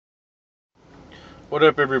What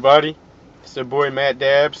up, everybody? It's the boy Matt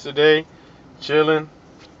Dabs today, chilling,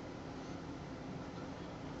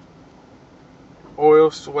 oil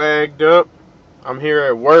swagged up. I'm here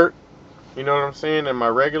at work, you know what I'm saying, at my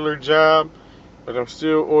regular job, but I'm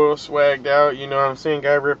still oil swagged out, you know what I'm saying.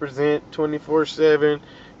 Got to represent 24/7.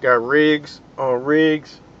 Got rigs on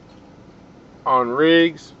rigs on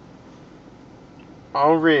rigs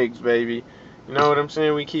on rigs, baby. You know what I'm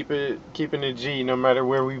saying? We keeping it G no matter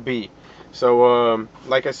where we be. So,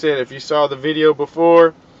 like I said, if you saw the video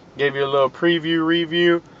before, gave you a little preview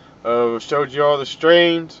review, showed you all the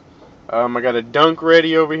strains. I got a dunk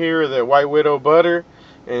ready over here, that White Widow butter,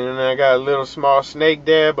 and then I got a little small snake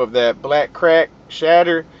dab of that black crack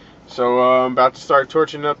shatter. So I'm about to start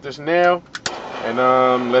torching up this nail,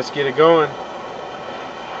 and let's get it going.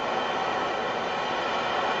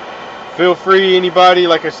 Feel free, anybody,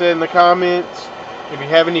 like I said in the comments, if you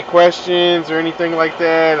have any questions or anything like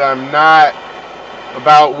that. I'm not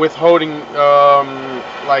about withholding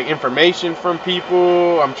like information from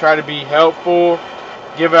people. I'm trying to be helpful,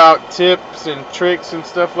 give out tips and tricks and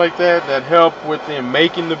stuff like that help with them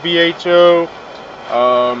making the BHO.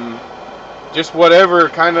 Just whatever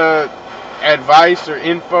kind of advice or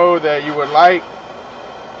info that you would like,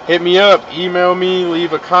 hit me up, email me,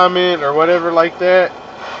 leave a comment or whatever like that.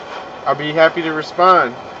 I'll be happy to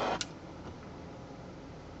respond.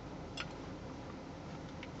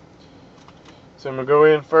 So I'm going to go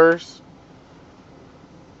in first.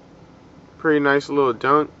 Pretty nice little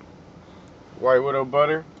dunk. White Widow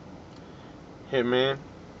butter. Hitman.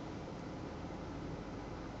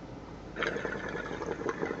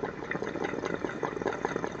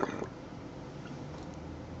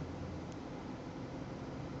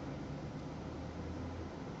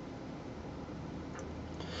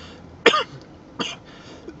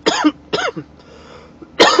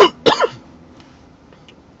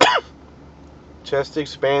 Chest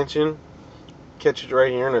expansion. Catch it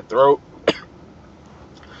right here in the throat.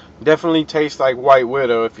 Definitely tastes like White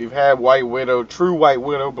Widow. If you've had White Widow, true White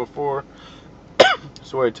Widow before,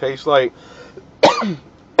 that's what it tastes like.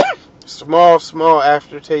 Small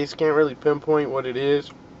aftertaste. Can't really pinpoint what it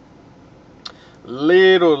is.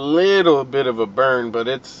 Little bit of a burn, but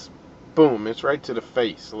it's boom. It's right to the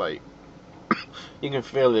face. Like, you can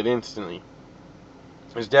feel it instantly.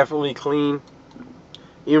 It's definitely clean.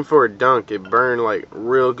 Even for a dunk, it burned like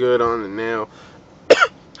real good on the nail.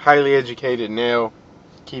 Highly educated nail.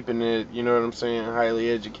 Keeping it, you know what I'm saying, highly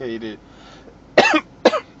educated.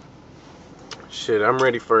 Shit, I'm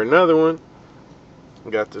ready for another one.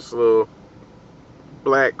 Got this little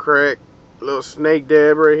black crack, little snake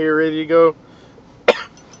dab right here ready to go.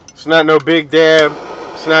 It's not no big dab.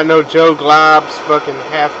 It's not no Joe Glob's fucking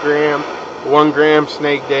half gram, 1 gram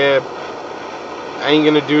snake dab. I ain't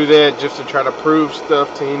gonna do that just to try to prove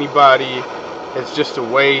stuff to anybody. It's just a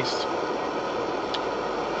waste.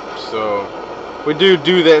 So we do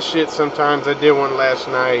that shit sometimes. I did one last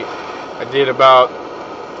night. I did about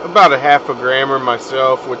a half a grammer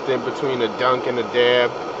myself within between a dunk and a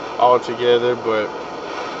dab all together, but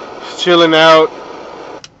chilling out.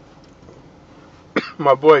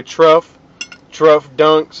 My boy Truff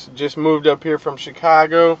Dunks just moved up here from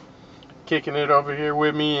Chicago, kicking it over here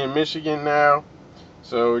with me in Michigan now.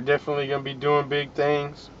 So we're definitely gonna be doing big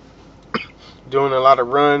things, doing a lot of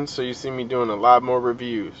runs. So you see me doing a lot more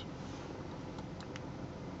reviews.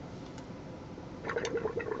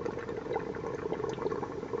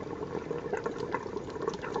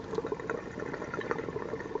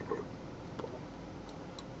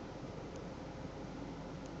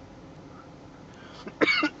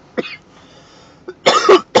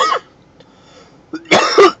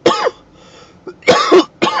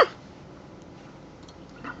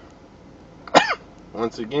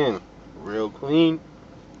 Once again, real clean.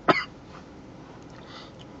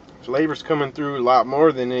 Flavor's coming through a lot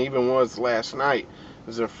more than it even was last night.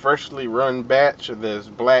 It's a freshly run batch of this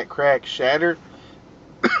black crack shatter.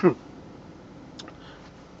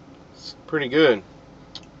 It's pretty good.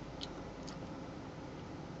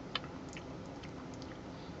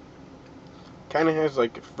 Kind of has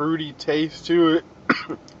like a fruity taste to it.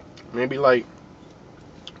 Maybe like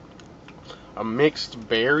a mixed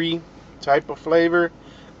berry type of flavor.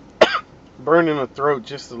 Burned in the throat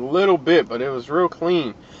just a little bit, but it was real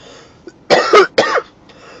clean. I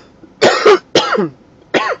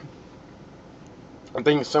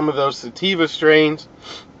think some of those sativa strains,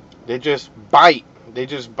 they just bite. They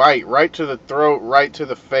just bite right to the throat, right to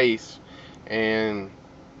the face, and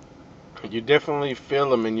you definitely feel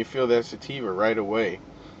them, and you feel that sativa right away.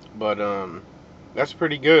 But that's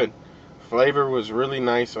pretty good. Flavor was really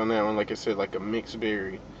nice on that one. Like I said, like a mixed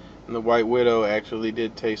berry. And the White Widow actually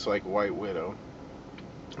did taste like White Widow.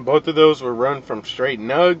 Both of those were run from straight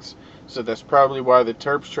nugs, so that's probably why the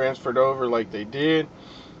terps transferred over like they did.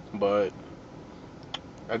 But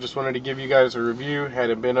I just wanted to give you guys a review.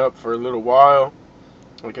 Hadn't been up for a little while.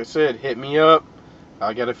 Like I said, hit me up.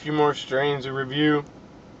 I got a few more strains to review.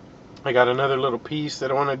 I got another little piece that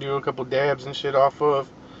I want to do a couple dabs and shit off of.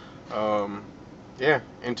 Yeah,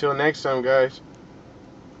 until next time, guys.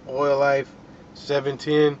 Oil Life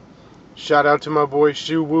 710. Shout out to my boy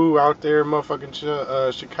Shu Woo out there,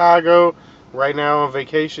 motherfucking Chicago. Right now on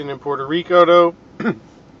vacation in Puerto Rico, though.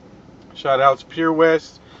 Shout out to Pure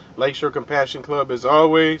West, Lakeshore Compassion Club as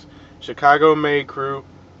always. Chicago Made Crew,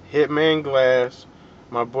 Hitman Glass,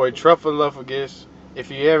 my boy Truffaluffagus. If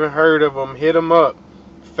you haven't heard of him, hit him up.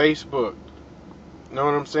 Facebook. Know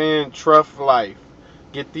what I'm saying? Truff Life.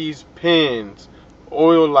 Get these pins.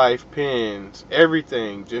 Oil Life pins.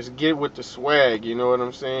 Everything. Just get with the swag. You know what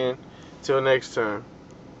I'm saying? Till next time.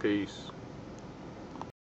 Peace.